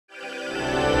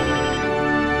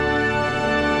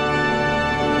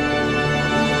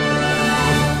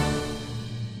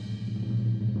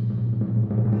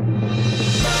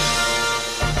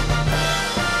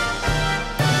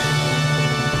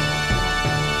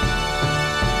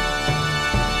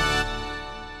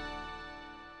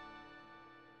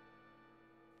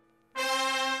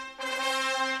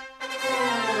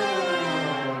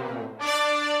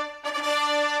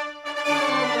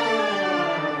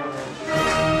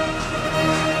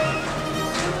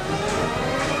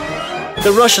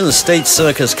The Russian State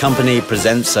Circus Company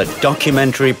presents a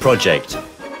documentary project.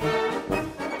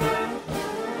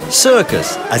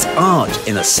 Circus as art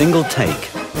in a single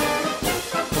take.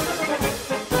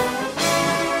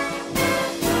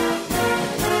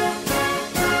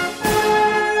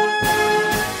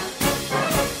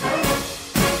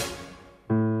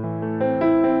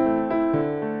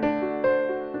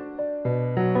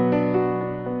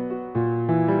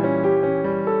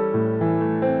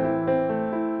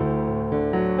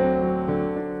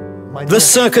 The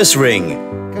circus ring.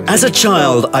 As a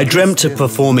child, I dreamt of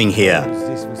performing here.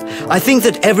 I think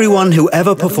that everyone who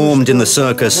ever performed in the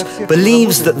circus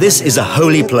believes that this is a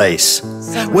holy place.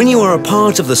 When you are a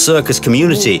part of the circus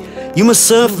community, you must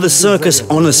serve the circus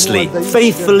honestly,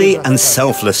 faithfully, and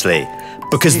selflessly,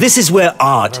 because this is where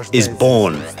art is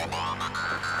born.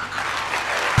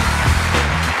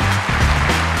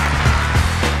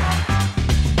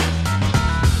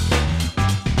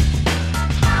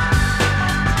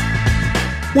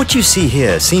 What you see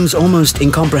here seems almost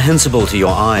incomprehensible to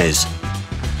your eyes.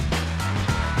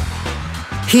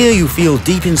 Here you feel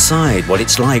deep inside what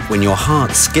it's like when your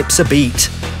heart skips a beat,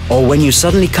 or when you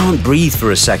suddenly can't breathe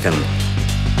for a second.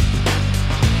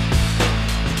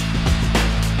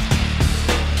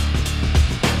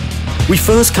 We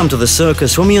first come to the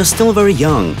circus when we are still very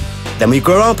young. Then we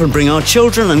grow up and bring our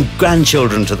children and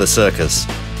grandchildren to the circus.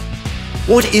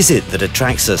 What is it that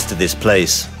attracts us to this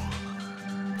place?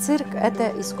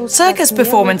 Circus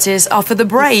performances are for the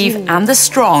brave and the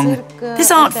strong.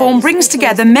 This art form brings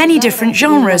together many different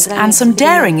genres and some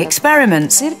daring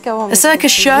experiments. A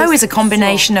circus show is a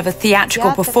combination of a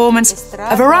theatrical performance,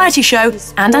 a variety show,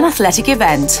 and an athletic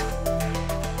event.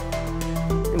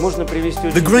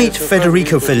 The great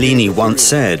Federico Fellini once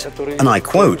said, and I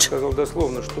quote,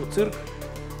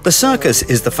 "The circus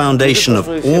is the foundation of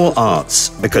all arts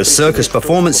because circus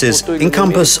performances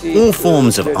encompass all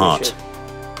forms of art."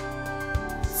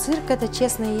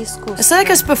 A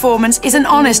circus performance is an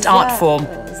honest art form.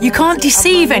 You can't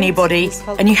deceive anybody,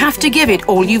 and you have to give it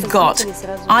all you've got.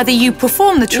 Either you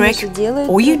perform the trick,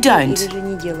 or you don't.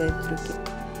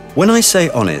 When I say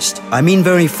honest, I mean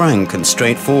very frank and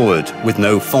straightforward, with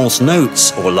no false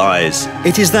notes or lies.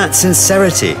 It is that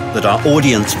sincerity that our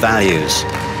audience values.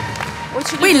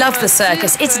 We love the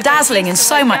circus. It's dazzling and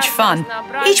so much fun.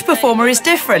 Each performer is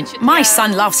different. My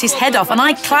son laughs his head off and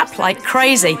I clap like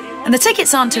crazy. And the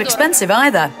tickets aren't too expensive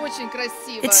either.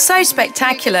 It's so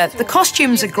spectacular. The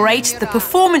costumes are great, the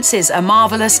performances are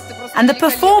marvelous, and the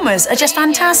performers are just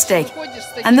fantastic.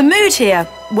 And the mood here,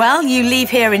 well, you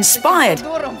leave here inspired.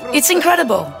 It's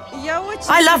incredible.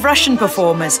 I love Russian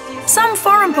performers. Some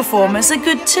foreign performers are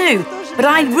good too, but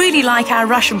I really like our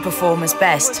Russian performers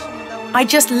best. I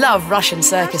just love Russian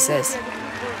circuses.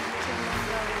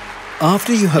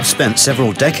 After you have spent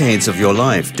several decades of your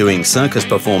life doing circus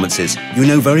performances, you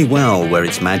know very well where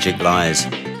its magic lies.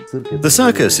 The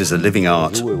circus is a living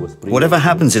art. Whatever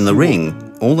happens in the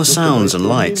ring, all the sounds and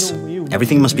lights,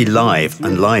 everything must be live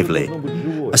and lively.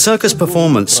 A circus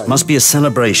performance must be a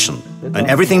celebration, and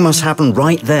everything must happen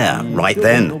right there, right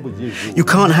then. You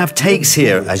can't have takes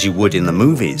here as you would in the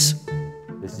movies.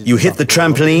 You hit the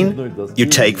trampoline, you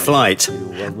take flight,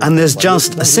 and there's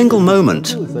just a single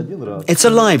moment. It's a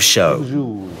live show.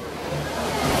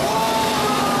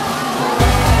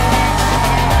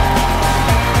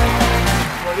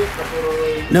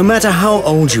 No matter how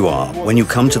old you are, when you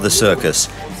come to the circus,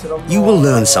 you will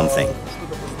learn something.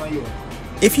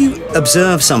 If you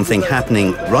observe something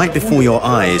happening right before your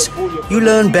eyes, you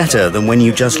learn better than when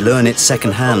you just learn it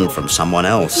secondhand from someone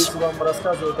else.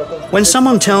 When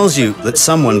someone tells you that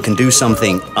someone can do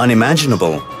something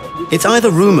unimaginable, it's either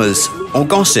rumors or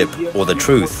gossip or the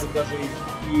truth.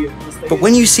 But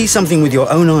when you see something with your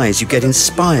own eyes, you get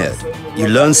inspired. You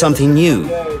learn something new.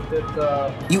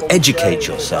 You educate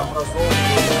yourself.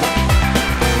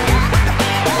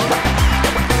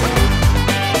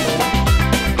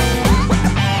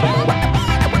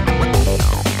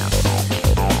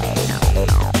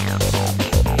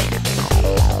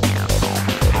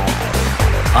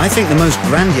 I think the most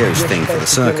grandiose thing for the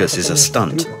circus is a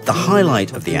stunt, the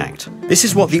highlight of the act. This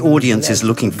is what the audience is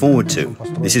looking forward to.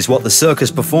 This is what the circus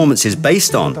performance is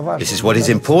based on. This is what is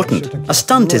important. A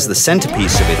stunt is the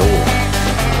centerpiece of it all.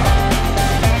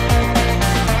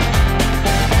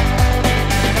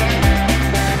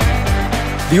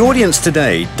 The audience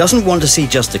today doesn't want to see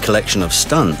just a collection of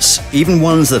stunts, even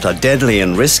ones that are deadly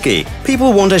and risky.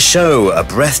 People want a show, a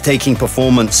breathtaking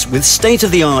performance with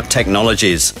state-of-the-art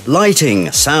technologies.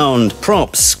 Lighting, sound,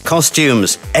 props,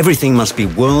 costumes, everything must be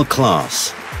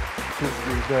world-class.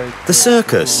 The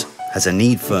circus has a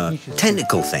need for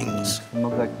technical things.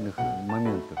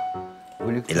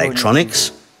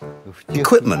 electronics,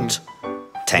 equipment,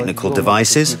 technical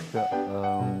devices,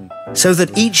 so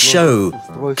that each show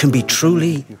can be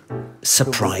truly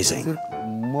surprising.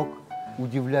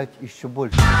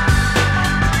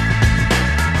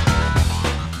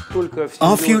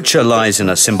 Our future lies in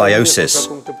a symbiosis,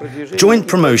 joint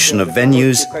promotion of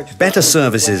venues, better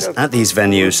services at these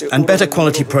venues, and better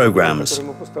quality programs.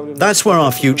 That's where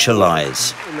our future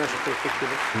lies.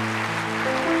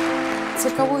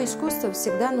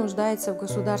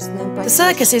 The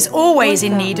circus is always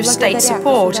in need of state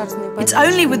support. It's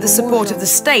only with the support of the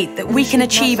state that we can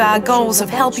achieve our goals of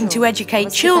helping to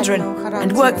educate children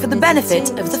and work for the benefit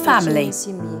of the family.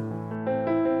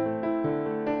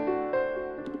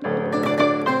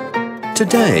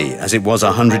 Today, as it was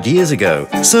 100 years ago,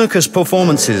 circus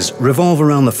performances revolve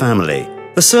around the family.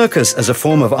 The circus as a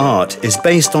form of art is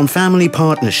based on family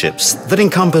partnerships that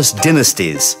encompass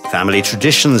dynasties, family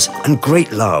traditions, and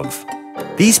great love.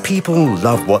 These people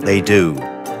love what they do.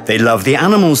 They love the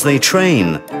animals they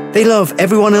train. They love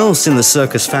everyone else in the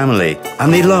circus family,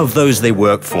 and they love those they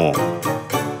work for.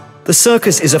 The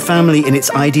circus is a family in its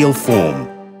ideal form.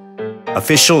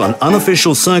 Official and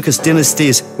unofficial circus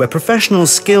dynasties where professional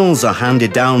skills are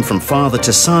handed down from father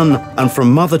to son and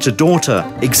from mother to daughter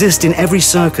exist in every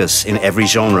circus in every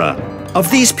genre. Of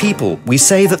these people, we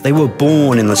say that they were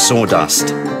born in the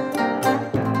sawdust.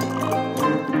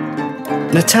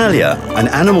 Natalia, an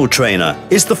animal trainer,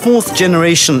 is the fourth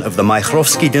generation of the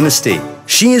Majchrowski dynasty.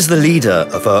 She is the leader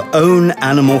of her own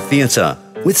animal theatre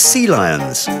with sea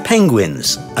lions,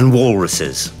 penguins and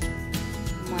walruses.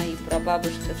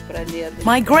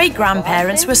 My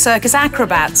great-grandparents were circus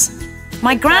acrobats.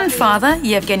 My grandfather,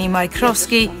 Yevgeny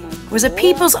Majchrowski, was a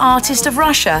people's artist of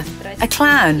Russia, a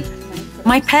clown.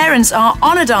 My parents are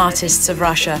honoured artists of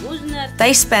Russia.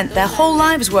 They spent their whole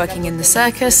lives working in the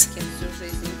circus,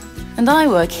 and I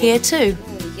work here too.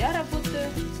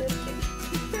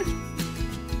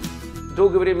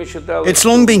 It's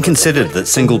long been considered that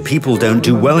single people don't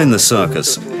do well in the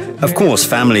circus. Of course,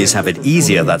 families have it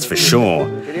easier, that's for sure.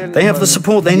 They have the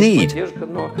support they need.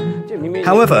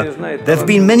 However, there have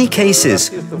been many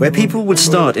cases where people would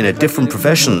start in a different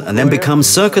profession and then become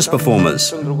circus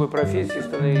performers.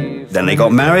 Then they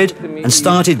got married and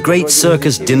started great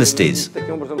circus dynasties. I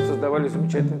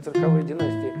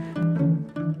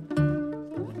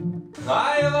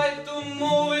like to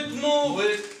move it, move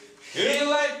it. He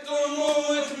like to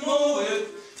move it, move it.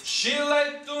 She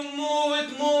like to move it,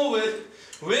 move it.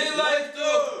 We like to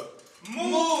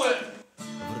move it.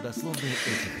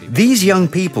 These young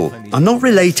people are not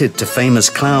related to famous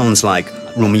clowns like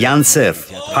Rumyantsev,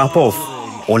 Popov,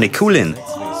 or Nikulin.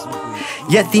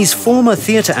 Yet these former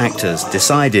theatre actors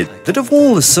decided that of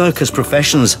all the circus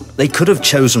professions they could have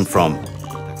chosen from,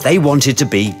 they wanted to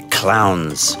be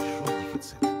clowns.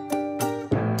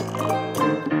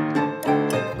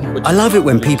 I love it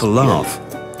when people laugh.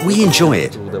 We enjoy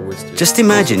it. Just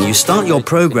imagine you start your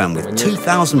program with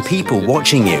 2,000 people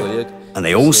watching you, and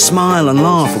they all smile and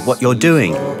laugh at what you're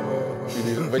doing.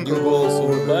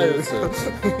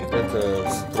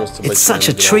 It's such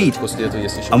a treat.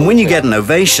 And when you get an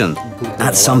ovation,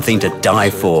 that's something to die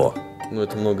for.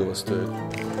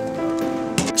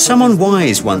 Someone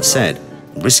wise once said,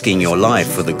 "Risking your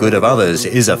life for the good of others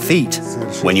is a feat.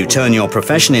 When you turn your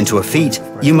profession into a feat,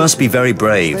 you must be very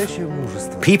brave.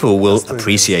 People will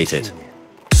appreciate it."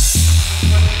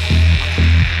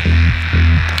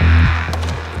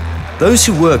 Those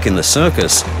who work in the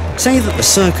circus say that the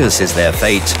circus is their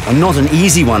fate, and not an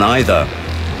easy one either.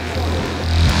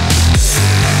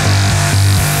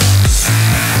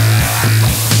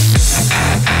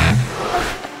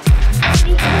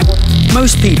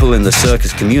 Most people in the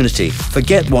circus community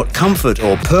forget what comfort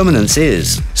or permanence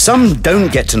is. Some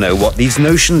don't get to know what these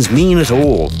notions mean at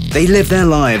all. They live their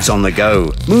lives on the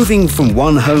go, moving from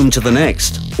one home to the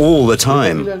next, all the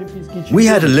time. We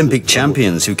had Olympic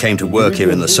champions who came to work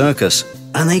here in the circus,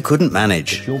 and they couldn't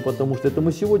manage.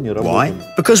 Why?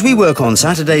 Because we work on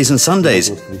Saturdays and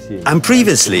Sundays, and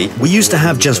previously we used to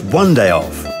have just one day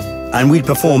off, and we'd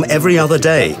perform every other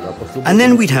day, and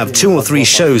then we'd have 2 or 3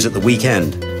 shows at the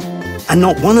weekend. And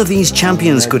not one of these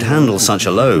champions could handle such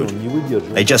a load.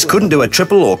 They just couldn't do a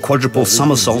triple or quadruple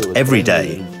somersault every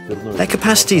day. Their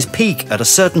capacities peak at a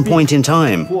certain point in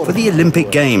time for the Olympic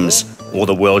Games or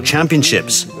the World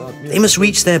Championships. They must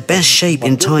reach their best shape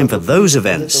in time for those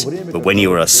events. But when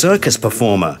you are a circus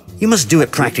performer, you must do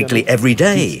it practically every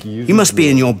day. You must be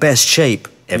in your best shape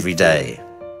every day.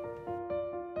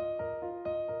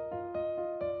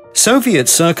 Soviet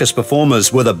circus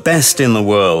performers were the best in the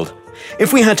world.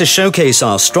 If we had to showcase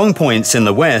our strong points in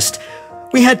the West,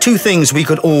 we had 2 things we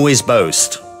could always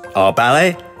boast: our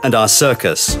ballet and our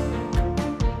circus.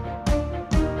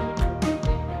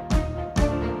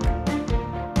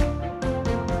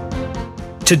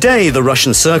 Today, the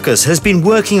Russian circus has been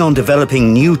working on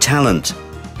developing new talent,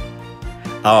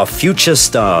 our future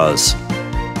stars.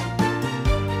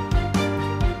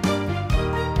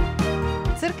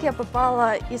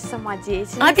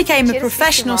 I became a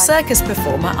professional circus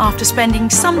performer after spending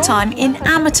some time in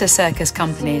amateur circus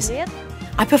companies.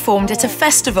 I performed at a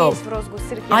festival.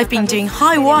 I've been doing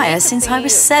high wire since I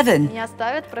was 7.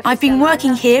 I've been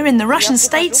working here in the Russian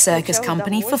State Circus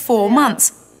Company for 4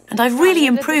 months, and I've really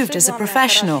improved as a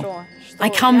professional. I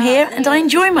come here and I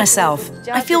enjoy myself.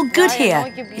 I feel good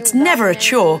here. It's never a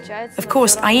chore. Of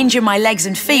course, I injure my legs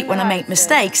and feet when I make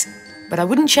mistakes, but I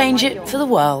wouldn't change it for the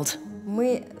world.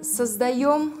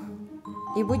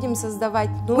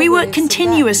 We work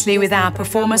continuously with our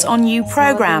performers on new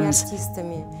programs.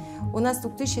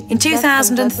 In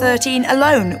 2013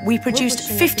 alone, we produced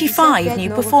 55 new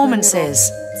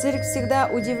performances.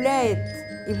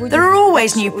 There are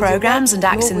always new programs and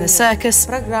acts in the circus,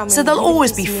 so there'll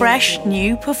always be fresh,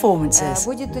 new performances.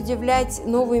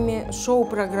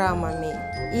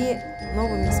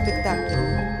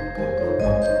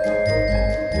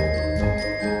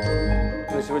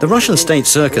 The Russian State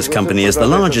Circus Company is the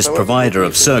largest provider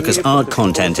of circus art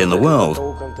content in the world.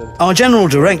 Our General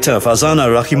Director, Farzana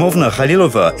Rahimovna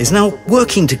Khalilova, is now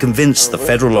working to convince the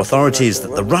federal authorities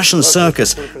that the Russian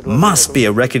circus must be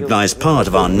a recognized part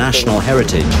of our national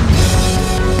heritage.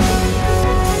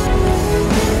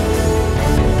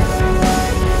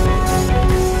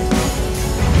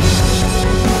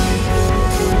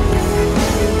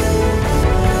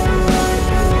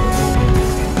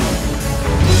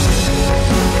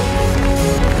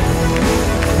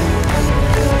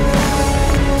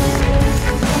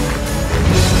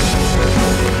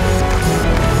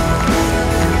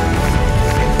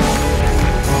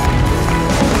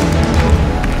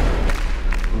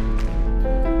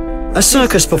 A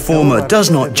circus performer does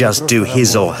not just do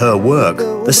his or her work.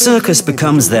 The circus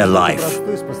becomes their life.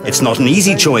 It's not an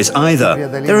easy choice either.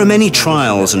 There are many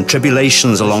trials and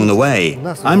tribulations along the way.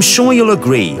 I'm sure you'll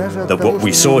agree that what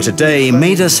we saw today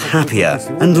made us happier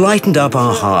and lightened up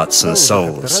our hearts and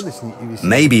souls.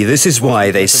 Maybe this is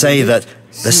why they say that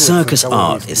the circus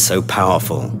art is so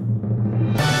powerful.